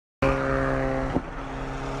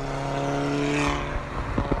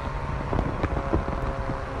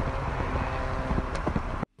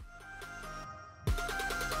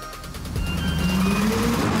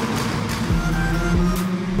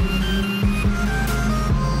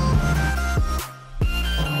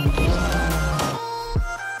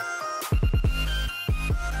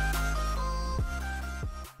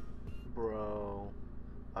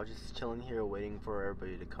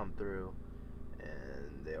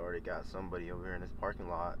and they already got somebody over here in this parking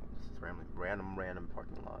lot. This random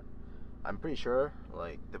parking lot. I'm pretty sure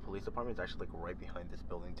like the police department is actually like right behind this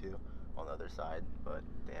building too, on the other side. But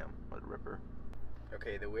damn, what a ripper.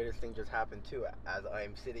 Okay, the weirdest thing just happened too as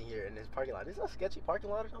I'm sitting here in this parking lot. This is a sketchy parking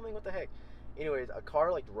lot or something? What the heck? Anyways, a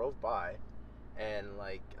car like drove by, and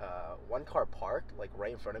like one car parked like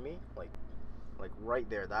right in front of me, like right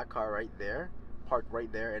there. That car right there parked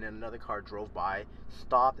right there, and then another car drove by,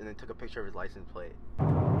 stopped, and then took a picture of his license plate.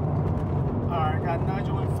 Alright, got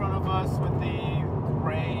Nigel in front of us with the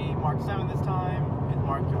gray Mark 7 this time. His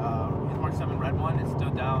Mark 7 red one is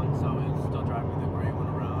still down, so he's still driving the gray one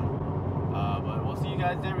around. But we'll see you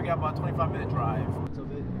guys there. We got about a 25-minute drive.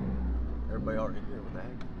 Of it. Everybody already here. What the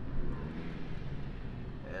heck?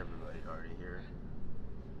 Everybody already here.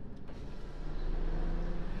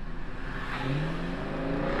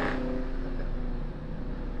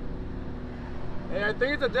 Hey, I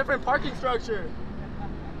think it's a different parking structure.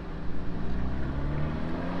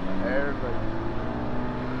 Everybody.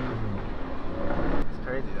 It's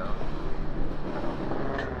crazy though.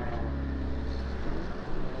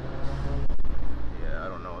 Yeah, I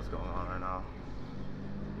don't know what's going on right now.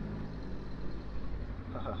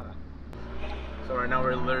 So right now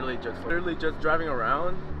we're literally just driving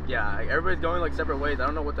around. Yeah, like, everybody's going like separate ways. I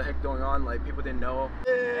don't know what the heck's going on. Like people didn't know.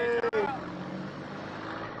 Hey.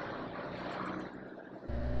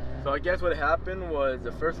 So I guess what happened was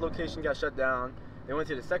the first location got shut down. They went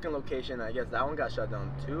to the second location. I guess that one got shut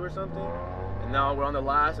down too or something. And now we're on the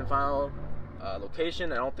last and final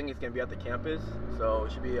location. I don't think it's gonna be at the campus, so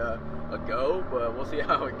it should be a go. But we'll see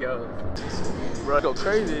how it goes. Bro, go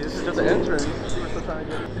crazy. This is just an entrance. People still trying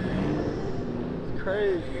to get it. It's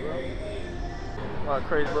crazy, bro. Oh,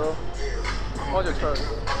 crazy, bro. Bunch of trucks.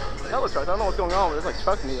 Hella trucks. I don't know what's going on, but there's like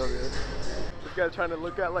truck me over here. This guy's trying to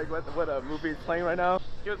look at like what a movie is playing right now.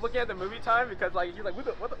 He was looking at the movie time because like he's like,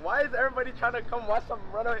 why is everybody trying to come watch some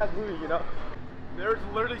runaway movie? You know, there's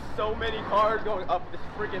literally so many cars going up this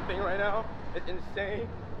freaking thing right now. It's insane.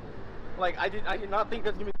 Like I did not think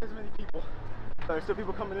there's gonna be this many people. There's still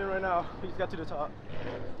people coming in right now. We just got to the top.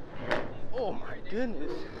 Oh my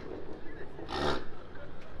goodness.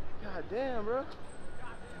 God damn, bro.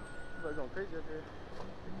 People are going crazy up here.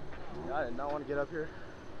 I did not want to get up here.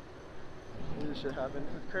 This shit happened.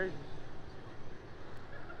 It's crazy.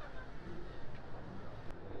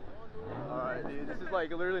 Alright, dude, this is like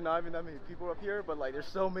literally not even that many people up here, but like there's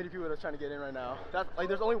so many people that are trying to get in right now. That's like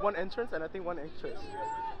there's only one entrance and I think one exit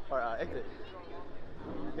or exit.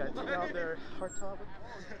 These guys taking out their hard top.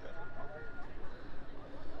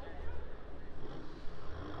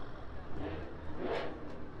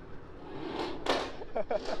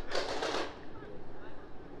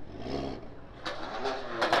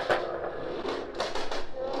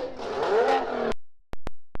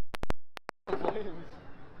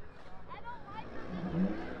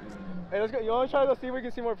 Hey, let's go. You want to try to go see if we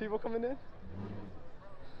can see more people coming in?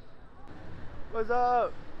 What's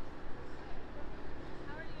up?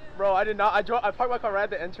 How are you? Bro, I did not. I parked my car right at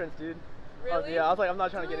the entrance, dude. Really? Yeah, I was like, I'm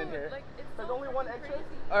not trying to get in here. Like, There's so only one entrance,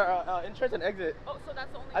 crazy. entrance and exit. Oh, so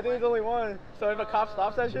that's the only one? I think there's only one. So if a cop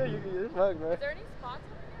stops that shit, you're fucked, bro. Is there any spots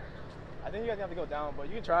over here or no? I think you guys have to go down, but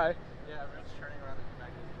you can try. Yeah, we're just turning around and back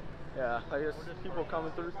in. Yeah, like there's people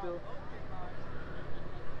coming through still.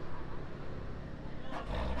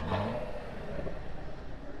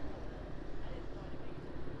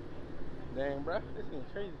 Dang, bro, this is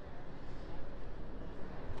crazy.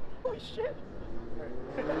 Holy shit!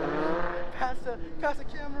 pass the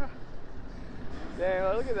camera. Dang,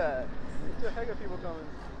 look at that. There's a heck of people coming.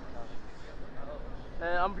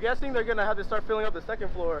 And I'm guessing they're gonna have to start filling up the second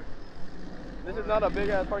floor. This is not a big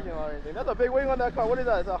ass parking lot or anything. That's a big wing on that car. What is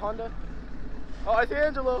that? Is that a Honda? Oh, I see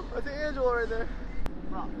Angelo. I see Angelo right there.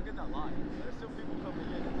 Bro, look at that line. There's still people coming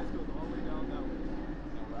in, and this goes all the way down that way.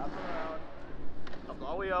 And wraps around. Comes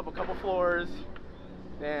all the way up a couple floors.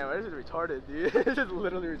 Damn, this is retarded, dude. This is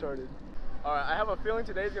literally retarded. Alright, I have a feeling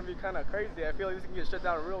today's gonna be kind of crazy. I feel like this can get shut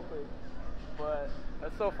down real quick. But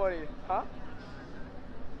that's so funny. Huh?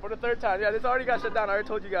 For the third time. Yeah, this already got shut down. I already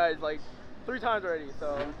told you guys like 3 times already.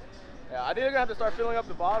 So yeah, I think they're gonna have to start filling up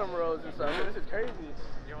the bottom rows and stuff. This is crazy.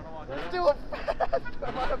 You wanna walk There's still a fast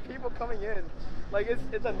amount of people coming in. Like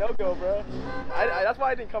it's a no-go, bro. That's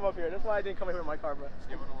why I didn't come up here. That's why I didn't come here with my car, bro. Just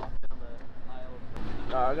give it a walk down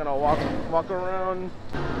the aisle. I'm gonna walk around.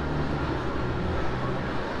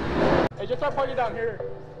 Hey, just start parking down here.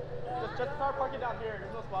 Just start parking down here.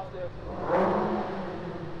 There's no spots there.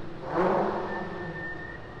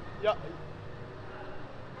 Yeah.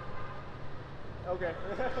 Okay.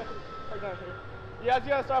 Park down here. You guys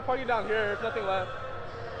gotta start parking down here. There's nothing left.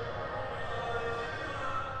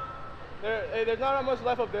 Hey, there's not much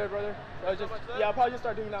left up there, brother. So yeah, I'll probably just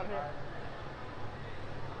start doing down here.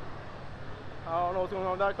 I don't know what's going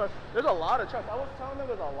on with that car. There's a lot of trucks. I was telling them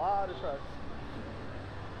there's a lot of trucks.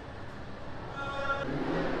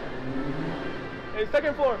 Hey,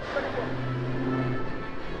 second floor, second floor.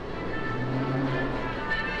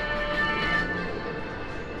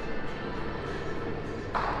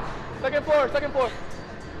 Second floor, second floor.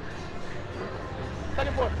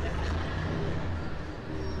 Second floor.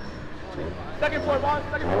 Second floor, boss,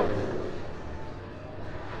 second floor.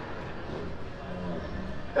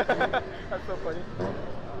 That's so funny.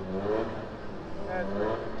 That's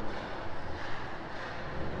funny.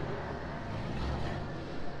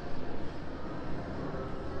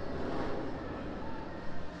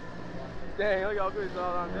 Dang, look how good it's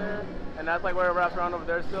all on there. And that's like where it wraps around over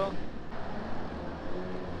there still.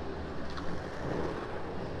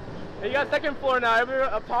 Hey, you got second floor now. Everywhere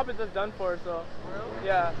up top is just done for, so. Really?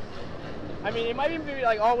 Yeah. I mean, it might even be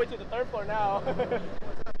like all the way to the third floor now.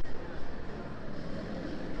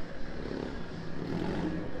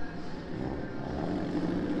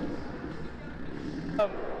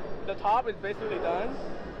 The top is basically done,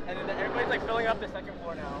 and then everybody's like filling up the second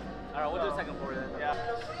floor now. Alright, we'll do the second floor then. Yeah.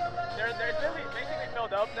 They're basically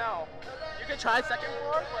filled up now. You can try second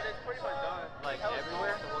floor, but it's pretty much done. Like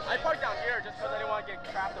everywhere? I parked down here just because I didn't want to get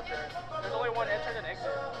trapped up there. There's only one entrance and exit.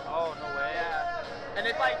 Oh, no way. Yeah. And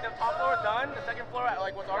it's like the top floor is done, the second floor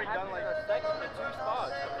like was already done. Like the second, the two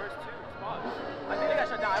spots, the first two spots. I think they got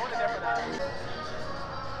shut down. I wasn't there for that.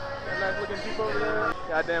 Nice looking people over there.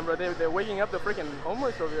 God damn, bro, they're waking up the freaking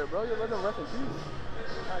homeless over here, bro. You let them rest in peace.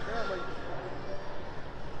 God damn, like.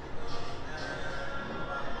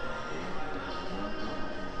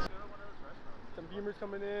 Some Beamers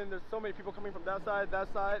coming in. There's so many people coming from that side,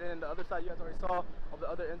 and the other side you guys already saw of the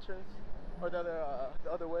other entrance, or the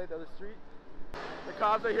other way, the other street. The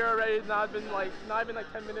cops are here already. It's not been like 10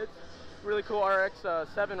 minutes. Really cool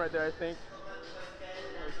RX-7 right there, I think.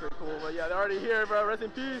 That's pretty cool, but yeah, they're already here, bro. Rest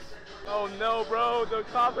in peace. Oh no, bro, the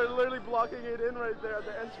cops are literally blocking it in right there at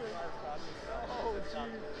the entrance. Oh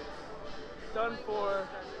jeez. Done for.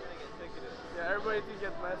 Yeah, everybody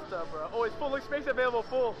gets messed up, bro. Oh, it's full. Look, space available,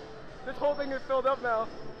 full. This whole thing is filled up now.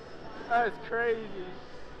 That is crazy.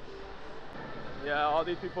 Yeah, all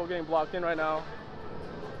these people getting blocked in right now.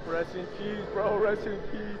 Rest in peace, bro. Rest in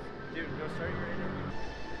peace. Dude, go start your interview.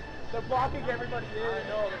 They're blocking everybody in. I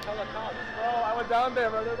know, they're hella cops. Bro, I went down there,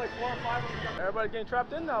 bro. There's like 4 or 5 of them. Everybody's getting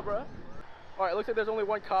trapped in now, bro. Alright, it looks like there's only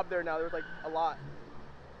one cop there now. There's like a lot.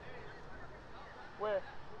 Where?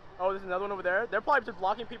 Oh, there's another one over there. They're probably just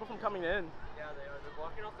blocking people from coming in. Yeah, they are. They're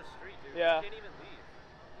blocking off the street, dude. Yeah. You can't even leave.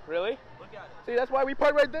 Really? Look at it. See, that's why we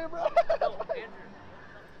parked right there, bro. No, Andrew.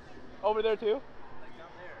 Over there too? Like down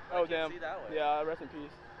there. Oh, I can't damn. see that way. Yeah, rest in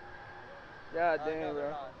peace. God dang, no,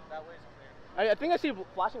 bro. that way's over here. I think I see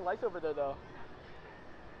flashing lights over there, though.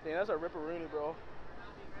 Dang, that's a ripperoonie, bro.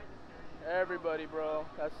 Everybody, bro.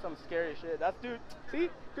 That's some scary shit. That's, dude. See,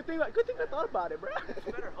 good thing I thought about it, bro.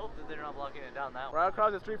 You better hope that they're not blocking it down that way. Right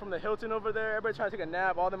across the street from the Hilton over there. Everybody trying to take a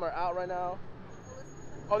nap. All of them are out right now.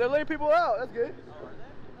 Oh, they're letting people out. That's good. Oh, are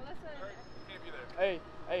they? Can't be there.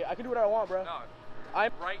 Hey, I can do whatever I want, bro. No.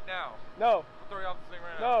 I'm Right now. no, I'll throw you off the thing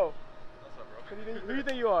right now. no. What's up, bro? Who do you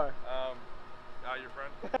think you are? Your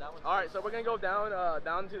friend? All right, so we're gonna go down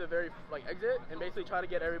to the very exit and basically try to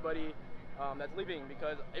get everybody that's leaving,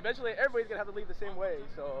 because eventually everybody's gonna have to leave the same way.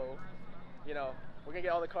 So, you know, we're gonna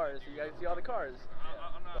get all the cars. So you guys see all the cars.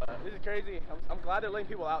 This is crazy. I'm glad they're letting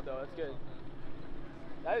people out though. That's good.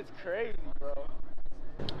 That is crazy, bro.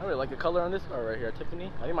 I really like the color on this car right here,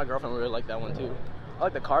 Tiffany. I think my girlfriend really like that one too. I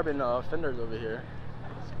like the carbon fenders over here.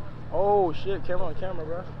 Oh shit, camera on camera,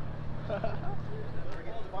 bro.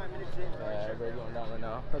 Yeah, everybody going down right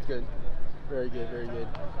now. That's good. Very good, very good.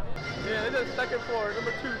 Yeah, this is second floor,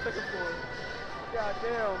 number 2, second floor. God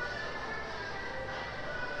damn.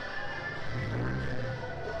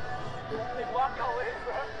 They blocked y'all in,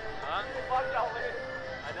 bro. Huh? They blocked y'all in.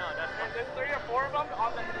 I know, that's And there's 3 or 4 of them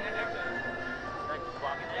on the exit. like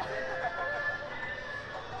blocking it. There's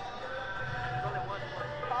only one.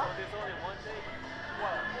 Huh? There's only one thing.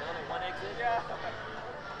 What? There's only one exit. Yeah.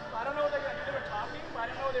 I don't know what they were talking, but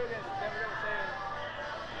I didn't know what they were gonna say.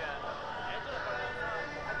 Yeah. Angela's part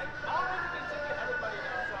outside. I don't think they can ticket everybody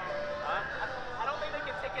though, so. Huh? I don't think they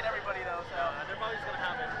can ticket everybody though, so. They're probably just gonna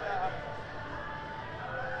happen.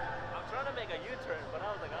 I'm trying to make a U-turn, but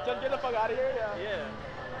I was like, oh. Just get the fuck out of here, yeah. Yeah.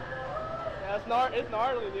 Yeah, it's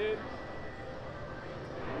gnarly, dude.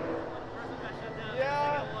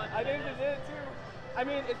 Yeah, I think this is it too. I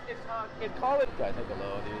mean, it's called. Guys, take the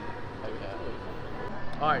low, dude.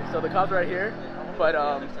 Alright, so the cops are right here, but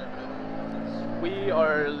We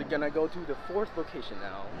are gonna go to the 4th location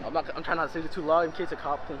now. I'm trying not to say it too loud in case a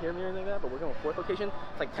cop can hear me or anything like that, but we're going to 4th location.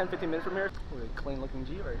 It's like 10-15 minutes from here. We're a clean looking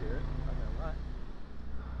G right here. Not gonna lie.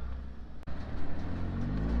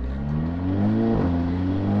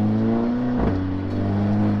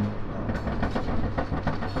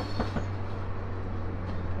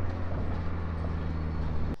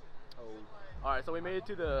 Alright, so we made it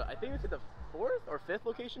to the, I think it's at the 4th or 5th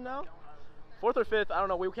location now. 4th or 5th, I don't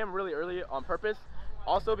know. We came really early on purpose.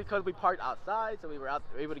 Also because we parked outside, so we were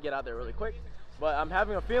able to get out there really quick. But I'm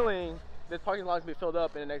having a feeling this parking lot is going to be filled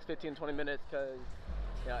up in the next 15-20 minutes because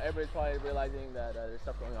everybody's probably realizing that there's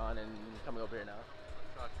stuff going on and coming over here now.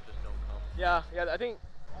 Trucks just don't come. Yeah, I think,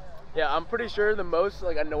 I'm pretty sure the most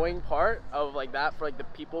like annoying part of like that for like the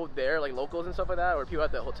people there, like locals and stuff like that, or people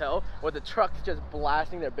at the hotel, was the trucks just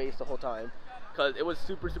blasting their bass the whole time. Because it was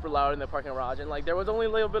super loud in the parking garage, and like there was only a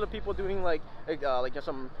little bit of people doing like just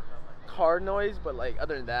some car noise, but like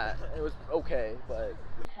other than that it was okay. But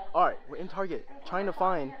all right, we're in Target trying to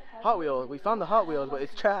find Hot Wheels. We found the Hot Wheels, but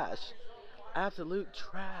it's trash, absolute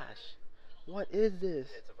trash. What is this?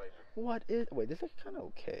 It's a Viper. What is, wait, this is kind of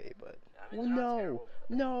okay, but I mean, no.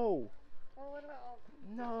 Well, what about?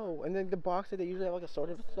 No, and then the box that they usually have like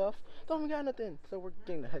assorted stuff, don't even got nothing. So we're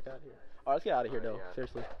getting the heck out of here. All right, let's get out of here though. Yeah.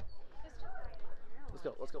 Seriously.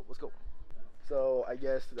 Let's go. So I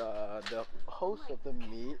guess the host of the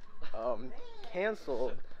meet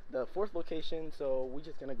canceled the 4th location, so we're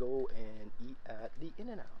just gonna go and eat at the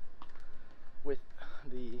In-N-Out with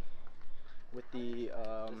the This is the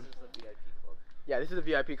VIP club. yeah, this is a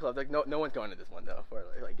VIP club. Like no one's going to this one though. For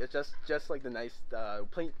like it's just like the nice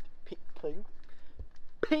pink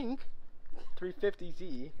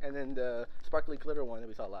 350Z, and then the sparkly glitter one that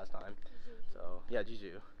we saw last time. So yeah,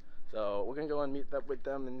 Juju. So we're gonna go and meet up with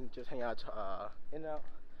them and just hang out in and out.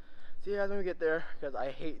 See you guys when we get there, because I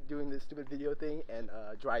hate doing this stupid video thing and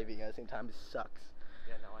driving at the same time. It sucks.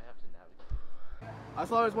 Yeah, now I have to navigate. I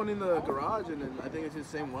saw this one in the garage, and then I think it's the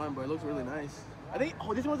same one, but it looks really nice. I think,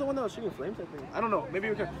 oh, this was the one that was shooting flames, I think. I don't know, maybe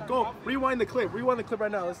we can go rewind the clip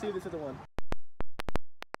right now. Let's see if this is the one.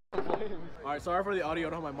 Alright, sorry for the audio, I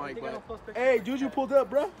don't have my mic, but hey, Juju pulled up,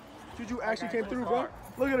 bro. Juju actually came through, bro.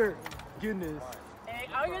 Look at her. Goodness. Hey,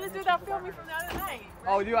 all you're gonna do that film me from the other night.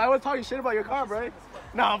 Oh, dude, I was talking shit about your car, bro.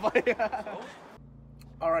 Nah, but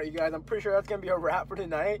alright, you guys, I'm pretty sure that's gonna be a wrap for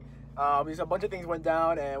tonight. Because a bunch of things went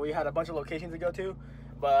down, and we had a bunch of locations to go to,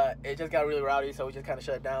 but it just got really rowdy, so we just kind of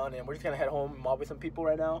shut it down, and we're just gonna head home and mob with some people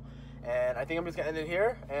right now. And I think I'm just gonna end it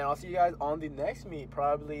here, and I'll see you guys on the next meet,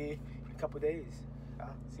 probably in a couple days.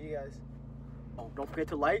 See you guys. Oh, don't forget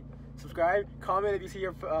to like, subscribe, comment if you see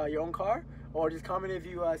your own car, or just comment if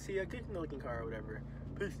you see a good looking car or whatever.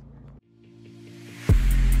 Peace.